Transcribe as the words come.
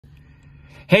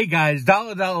Hey guys,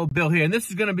 Dollar Bill here, and this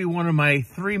is going to be one of my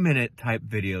 3-minute type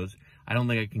videos. I don't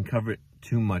think I can cover it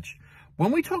too much.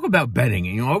 When we talk about betting,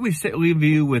 and you always leave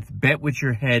you with bet with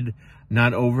your head,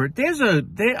 not over it.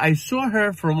 I saw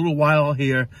her for a little while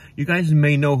here. You guys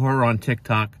may know her on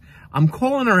TikTok. I'm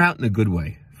calling her out in a good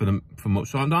way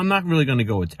so I'm not really going to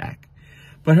go attack.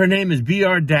 But her name is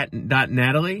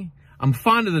br.Natalie. I'm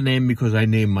fond of the name because I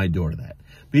named my daughter that.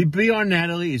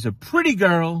 br.Natalie is a pretty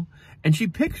girl, and she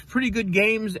picks pretty good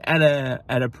games at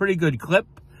a pretty good clip.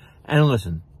 And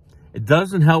listen, it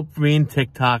doesn't help me in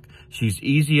TikTok. She's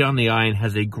easy on the eye and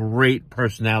has a great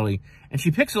personality. And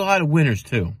she picks a lot of winners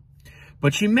too.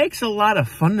 But she makes a lot of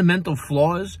fundamental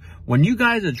flaws when you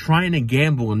guys are trying to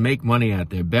gamble and make money out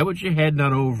there. Bet with your head,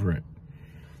 not over it.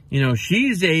 You know,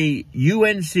 she's a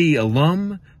UNC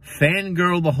alum,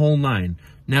 fangirl, the whole nine.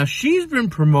 Now, she's been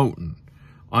promoting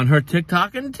on her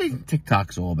TikTok, and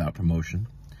TikTok's all about promotion.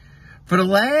 For the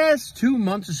last 2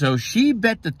 months or so, she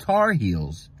bet the Tar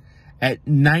Heels at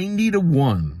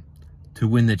 90-1 to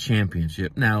win the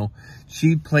championship. Now,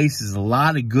 she places a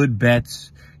lot of good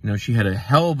bets. You know, she had a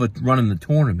hell of a run in the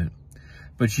tournament.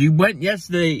 But she went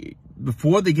yesterday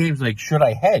before the games like, should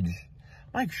I hedge?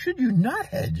 Like, should you not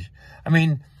hedge? I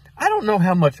mean, I don't know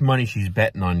how much money she's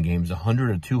betting on games,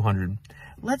 100 or 200.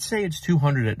 Let's say it's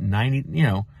 200 at 90, you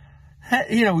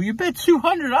know, you bet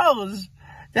 $200.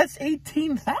 That's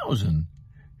 $18,000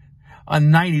 on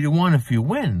 90-1 if you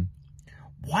win.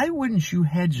 Why wouldn't you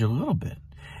hedge a little bit?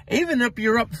 Even if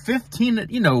you're up 15,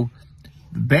 you know,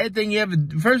 the bad thing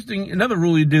another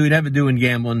rule you'd ever do in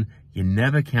gambling, you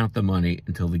never count the money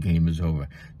until the game is over.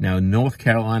 Now, North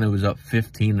Carolina was up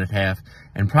 15.5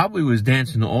 and probably was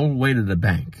dancing all the way to the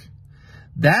bank.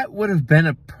 That would have been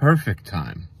a perfect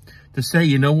time to say,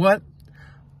 you know what?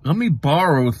 Let me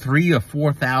borrow $3,000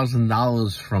 or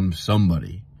 $4,000 from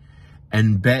somebody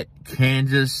and bet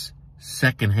Kansas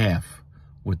second half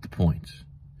with the points.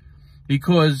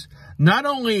 Because not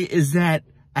only is that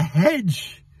a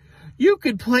hedge, you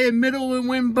could play a middle and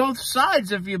win both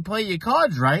sides if you play your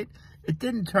cards right. It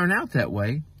didn't turn out that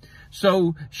way.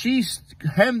 So she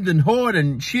hemmed and hawed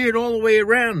and cheered all the way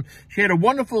around. She had a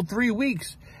wonderful 3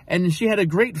 weeks, and she had a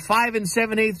great 5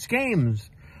 7/8 games.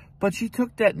 But she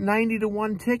took that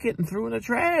 90-1 ticket and threw in the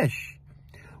trash.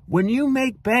 When you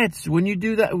make bets, when you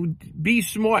do that, be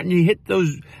smart and you hit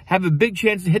those, have a big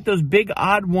chance to hit those big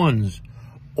odd ones.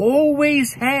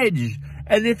 Always hedge.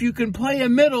 And if you can play a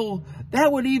middle,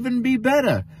 that would even be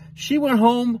better. She went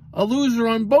home a loser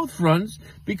on both fronts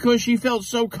because she felt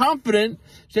so confident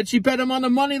that she bet him on the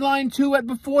money line too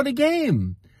before the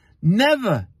game.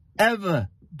 Never, ever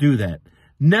do that.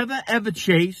 Never, ever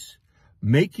chase.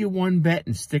 Make your one bet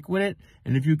and stick with it.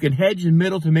 And if you can hedge in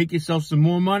middle to make yourself some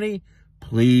more money,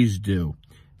 please do.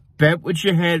 Bet with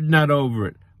your head, not over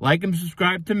it. Like and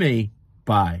subscribe to me.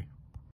 Bye.